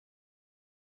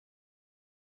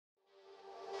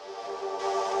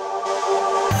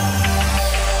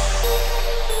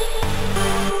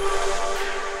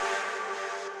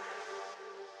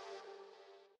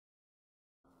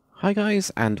Hi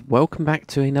guys, and welcome back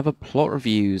to another plot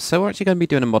review. So we're actually going to be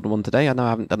doing a modern one today. I know I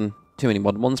haven't done too many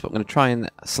modern ones, but I'm going to try and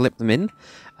slip them in.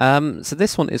 So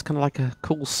this one is kind of like a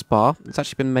cool spa. It's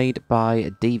actually been made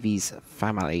by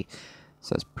Daviesfamily.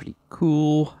 So it's pretty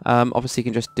cool. Obviously you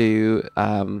can just do...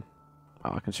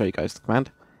 I can show you guys the command.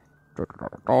 If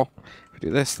we do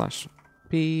this,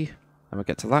 /p, and we'll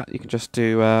get to that. You can just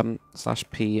do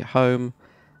 /p home,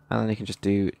 and then you can just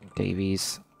do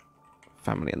Davies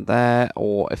family in there,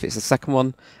 or if it's the second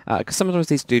one, because sometimes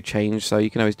these do change, so you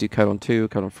can always do :2,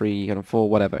 :3, :4,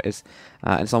 whatever it is.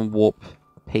 It's on warp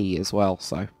P as well,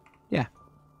 so yeah,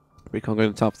 pretty cool.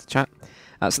 Going to top of the chat.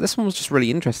 So this one was just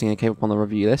really interesting and came up on the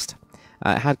review list.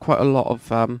 It had quite a lot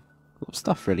of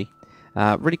stuff really.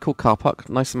 Really cool car park,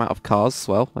 nice amount of cars as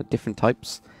well, like different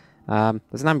types.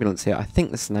 There's an ambulance here. I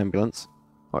think this is an ambulance.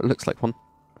 Oh, it looks like one.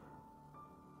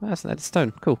 Oh, that's an Eddie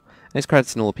Stone. Cool. And it's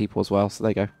crediting all the people as well, so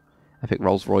there you go. Epic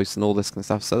Rolls Royce and all this kind of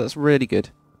stuff, so that's really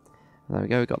good. And there we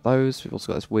go, we've got those. We've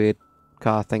also got this weird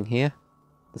car thing here.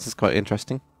 This is quite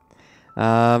interesting.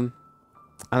 And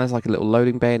there's like a little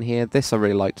loading bay in here. This I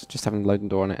really liked, just having the loading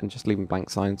door on it and just leaving blank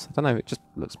signs. I don't know, it just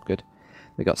looks good.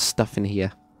 We've got stuff in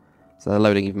here. So they're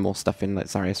loading even more stuff in, like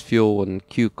Zarius Fuel and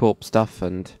Q Corp stuff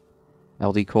and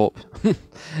LD Corp.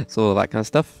 So all that kind of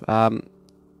stuff. The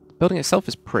building itself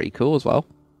is pretty cool as well.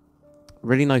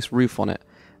 Really nice roof on it.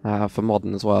 For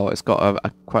modern as well. It's got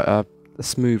quite a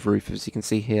smooth roof, as you can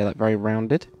see here, like very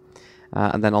rounded.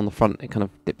 And then on the front it kind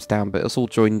of dips down, but it's all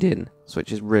joined in, so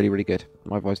which is really, really good.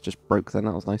 My voice just broke then,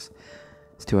 that was nice.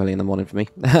 It's too early in the morning for me.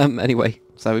 Anyway,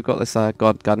 so we've got this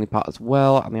gardening part as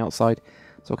well on the outside,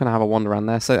 so we're going to have a wander around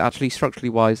there. So actually, structurally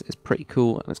wise, it's pretty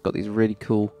cool, and it's got these really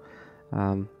cool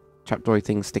trapdoory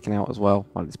things sticking out as well,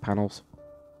 like these panels.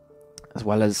 As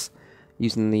well as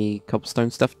using the cobblestone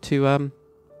stuff to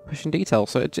pushing detail,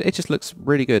 so it just looks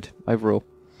really good overall.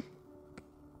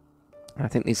 I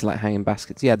think these are like hanging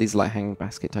baskets. Yeah, these are like hanging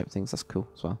basket type things. That's cool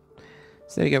as well.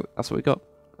 So there you go. That's what we got.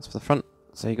 That's for the front.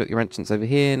 So you got your entrance over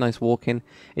here. Nice walk-in.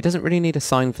 It doesn't really need a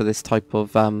sign for this type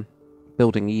of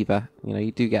building either. You know,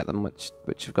 you do get them which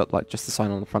have got like just the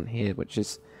sign on the front here, which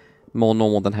is more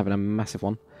normal than having a massive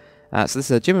one. So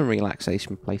this is a gym and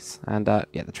relaxation place, and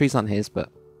yeah, the trees aren't his, but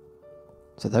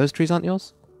so those trees aren't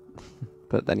yours.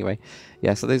 But anyway,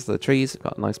 yeah, so these are the trees.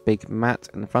 Got a nice big mat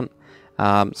in the front.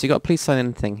 So you got a please sign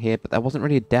in thing here, but there wasn't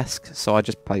really a desk, so I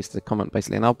just placed a comment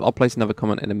basically, and I'll place another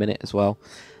comment in a minute as well.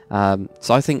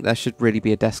 So I think there should really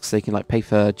be a desk so you can like pay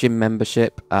for gym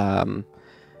membership,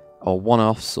 or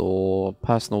one-offs, or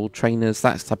personal trainers,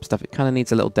 that type of stuff. It kind of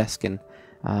needs a little desk in.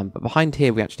 But behind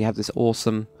here we actually have this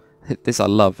awesome, this I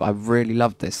love, I really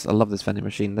love this. I love this vending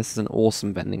machine. This is an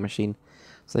awesome vending machine.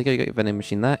 So there you go, you got your vending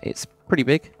machine there. It's pretty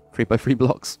big. 3x3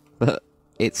 blocks, but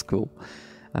it's cool.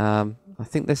 I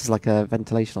think this is like a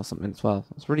ventilation or something as well.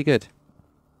 It's really good.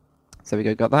 So we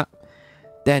go, got that.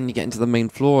 Then you get into the main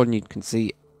floor and you can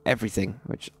see everything,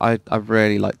 which I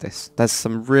really like this. There's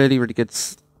some really, really good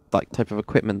like type of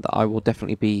equipment that I will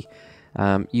definitely be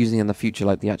using in the future,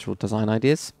 like the actual design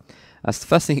ideas. So the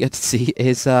first thing you get to see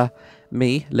is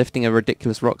me lifting a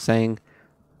ridiculous rock saying,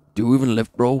 "Do you even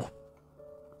lift, bro?"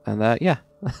 And yeah,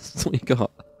 that's what you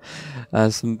got.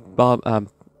 Some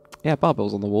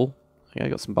barbells on the wall. Yeah,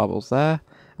 got some barbells there.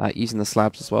 Using the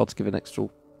slabs as well to give an extra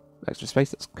space.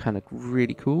 That's kind of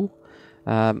really cool.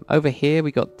 Over here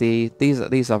we got these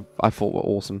I thought were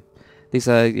awesome. These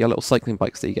are your little cycling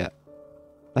bikes that you get.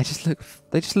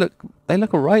 They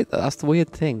look alright. That's the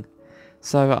weird thing.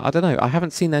 So I don't know. I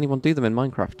haven't seen anyone do them in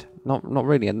Minecraft. Not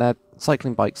really. And their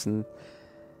cycling bikes and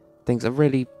things are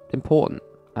really important.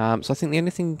 So I think the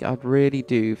only thing I'd really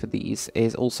do for these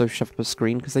is also shove up a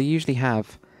screen, because they usually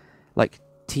have like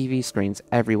TV screens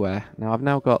everywhere. Now I've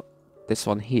now got this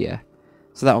one here,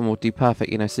 so that one will do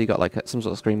perfect, you know, so you got like some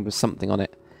sort of screen with something on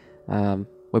it.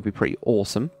 Would be pretty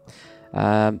awesome.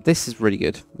 This is really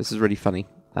good. This is really funny.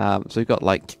 So we've got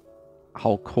like a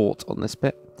whole court on this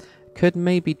bit. Could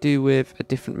maybe do with a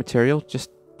different material, just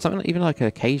something even like a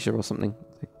acacia or something.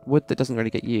 Wood that doesn't really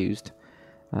get used.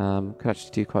 Could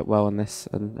actually do quite well on this,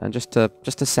 and just to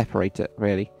separate it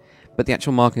really, but the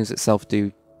actual markings itself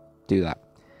do that.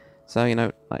 So you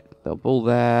know, like little ball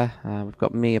there. We've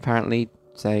got me apparently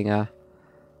saying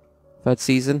third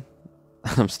season.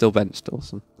 I'm still benched.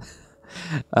 Awesome.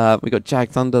 We got Jag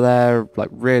Thunder there, like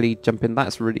really jumping.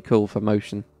 That's really cool for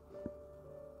motion.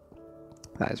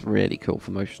 That is really cool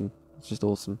for motion. It's just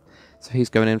awesome. So he's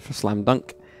going in for slam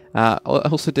dunk. I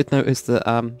also did notice that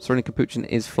Serena Capuchin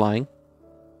is flying.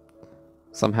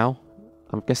 Somehow.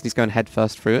 I'm guessing he's going head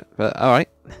first through it, but alright.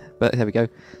 But there we go.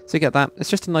 So you get that. It's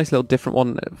just a nice little different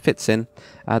one that fits in.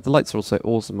 The lights are also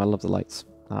awesome. I love the lights.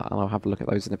 and I'll have a look at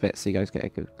those in a bit so you guys get a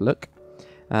good look.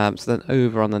 So then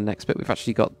over on the next bit, we've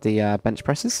actually got the bench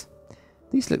presses.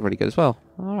 These look really good as well.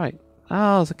 Alright.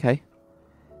 Oh, that's okay.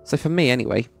 So for me,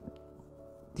 anyway,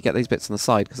 you get these bits on the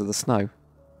side because of the snow. And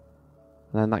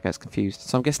then that gets confused.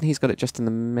 So I'm guessing he's got it just in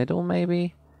the middle,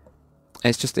 maybe?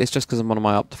 It's just because I'm on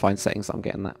my up-to-find settings that I'm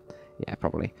getting that. Yeah,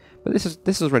 probably. But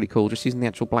this is really cool, just using the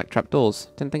actual black trapdoors.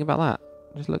 Didn't think about that.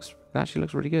 It actually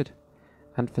looks really good.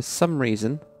 And for some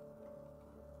reason...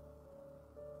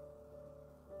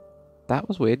 That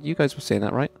was weird. You guys were seeing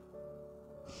that, right?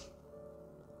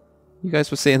 You guys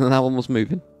were seeing that one was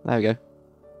moving. There we go.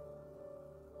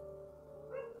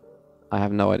 I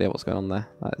have no idea what's going on there.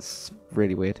 That's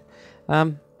really weird.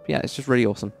 Yeah, it's just really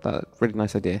awesome. Really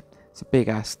nice idea. It's a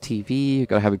big-ass TV. You've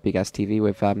got to have a big-ass TV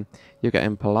with yoga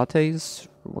and Pilates.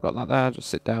 We've got that there. Just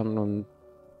sit down and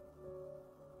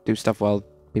do stuff while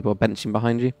people are benching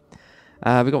behind you.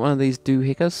 We've got one of these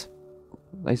doohickeys.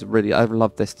 I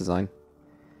love this design.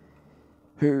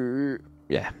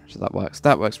 Yeah, so that works.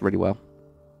 That works really well.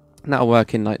 And that'll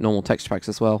work in like normal texture packs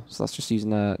as well. So that's just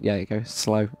using yeah, there you go,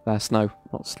 snow, not snow.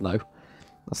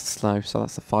 That's the snow. So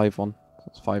that's the 5 one.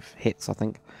 That's 5 hits, I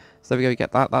think. So there we go. You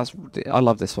get that. I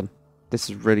love this one. This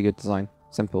is really good design.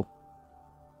 Simple.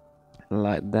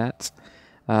 Like that.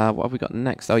 What have we got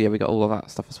next? Oh yeah, we got all of that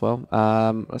stuff as well.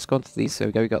 Let's go on to these. So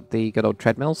we got the good old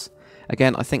treadmills.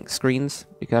 Again, I think screens.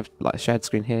 You could have like a shared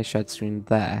screen here, shared screen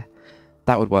there.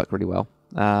 That would work really well.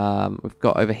 We've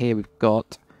got over here. We've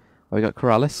got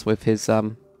Corrales with his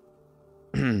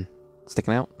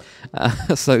sticking out.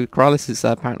 So Corrales is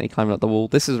apparently climbing up the wall.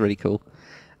 This is really cool.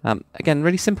 Again,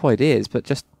 really simple ideas, but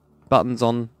just buttons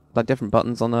on like different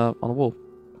buttons on a wall.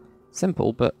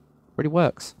 Simple, but really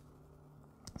works.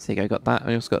 So you go, got that. And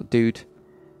we also got a dude.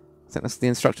 I think that's the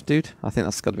instructor dude. I think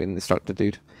that's got to be an instructor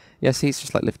dude. Yes, he's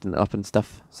just like lifting it up and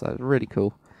stuff. So really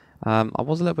cool. I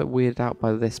was a little bit weirded out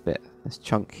by this bit, this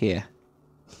chunk here.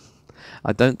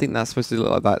 I don't think that's supposed to look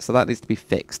like that, so that needs to be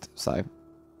fixed. So I'm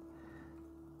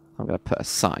going to put a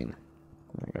sign.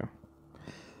 There we go.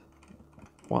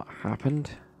 What happened?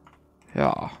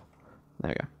 Yeah, there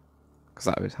we go. Because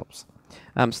that always helps.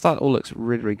 So that all looks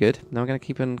really, really good. Now we're going to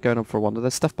keep on going on for a wander.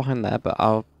 There's stuff behind there, but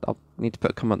I'll need to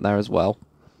put a comment there as well.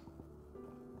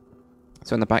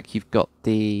 So in the back you've got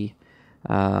the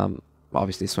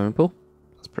obviously swimming pool.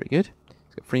 That's pretty good.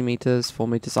 It's got 3 meters, 4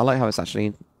 meters. I like how it's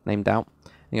actually named out.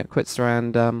 You got Quitster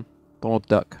and Donald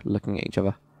Duck looking at each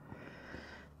other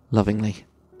lovingly.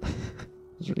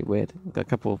 It's really weird. We've got a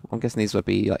couple. I'm guessing these would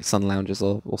be like sun lounges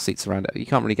or seats around it. You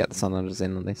can't really get the sun lounges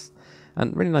in on this.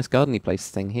 And really nice gardeny place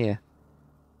thing here.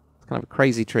 It's kind of a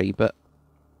crazy tree, but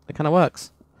it kind of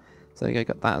works. So you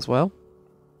got that as well.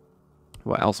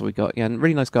 What else have we got? Yeah, and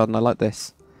really nice garden. I like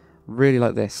this. Really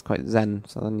like this. Quite zen.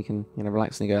 So then you can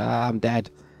relax and you go, I'm dead.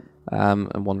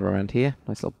 And wander around here.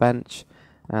 Nice little bench.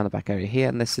 And the back area here.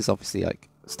 And this is obviously like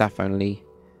staff only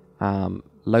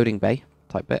loading bay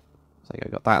type bit. So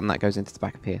you got that, and that goes into the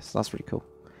back of here. So that's really cool.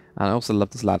 And I also love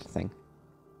this ladder thing.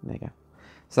 There you go.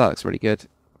 So that looks really good.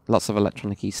 Lots of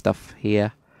electronic-y stuff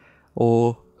here.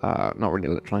 Or, not really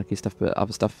electronic-y stuff, but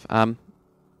other stuff. I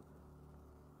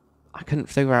couldn't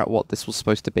figure out what this was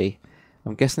supposed to be.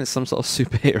 I'm guessing it's some sort of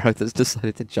superhero that's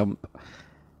decided to jump.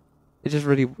 It's just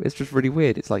really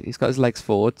weird. It's like he's got his legs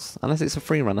forwards, unless it's a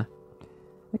free runner.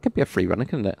 It could be a free runner,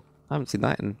 couldn't it? I haven't seen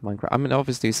that in Minecraft. I mean,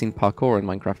 obviously we've seen parkour in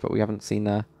Minecraft, but we haven't seen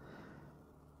like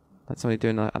somebody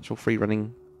doing actual free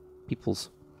running peoples.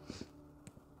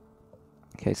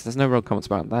 Okay, so there's no real comments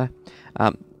about it there.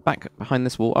 Back behind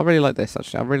this wall, I really like this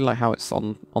actually. I really like how it's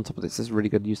on top of this. This is really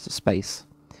good use of space.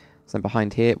 So then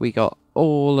behind here we got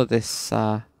all of this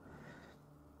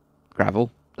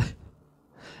gravel.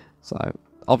 So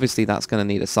obviously that's going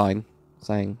to need a sign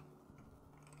saying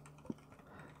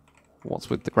what's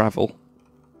with the gravel,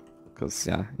 because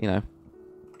yeah,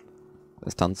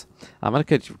 there's tons. I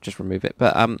could just remove it,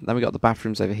 but then we got the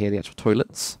bathrooms over here, the actual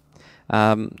toilets.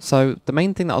 So the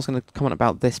main thing that I was going to comment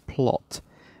about this plot,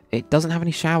 it doesn't have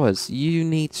any showers. You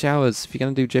need showers if you're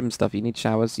going to do gym stuff. You need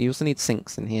showers. You also need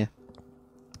sinks in here.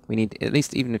 We need at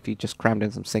least, even if you just crammed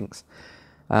in some sinks.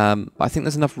 I think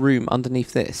there's enough room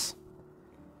underneath this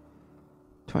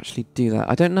to actually do that.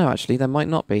 I don't know actually. There might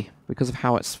not be because of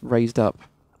how it's raised up.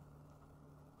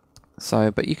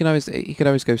 So, but you could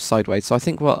always go sideways. So I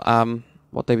think what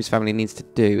Daviesfamily needs to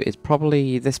do is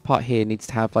probably this part here needs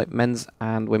to have like men's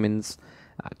and women's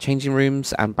changing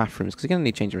rooms and bathrooms, because you're going to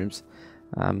need changing rooms.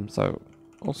 So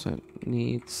also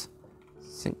needs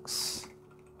sinks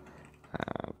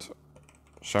and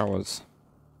showers.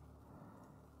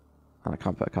 And I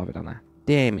can't put a carpet down there.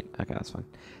 Damn it. Okay, that's fine.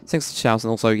 6 showers,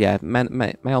 and also, yeah,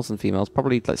 males and females,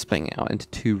 probably like splitting it out into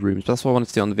 2 rooms. But that's what I wanted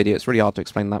to do on the video. It's really hard to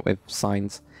explain that with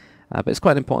signs. But it's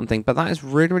quite an important thing. But that is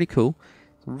really, really cool.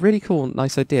 Really cool,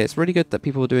 nice idea. It's really good that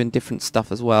people are doing different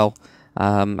stuff as well.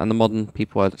 And the modern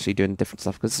people are actually doing different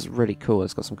stuff, because this is really cool.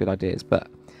 It's got some good ideas. But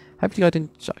hopefully you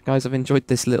guys have enjoyed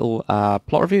this little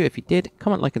plot review. If you did,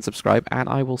 comment, like, and subscribe. And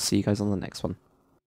I will see you guys on the next one.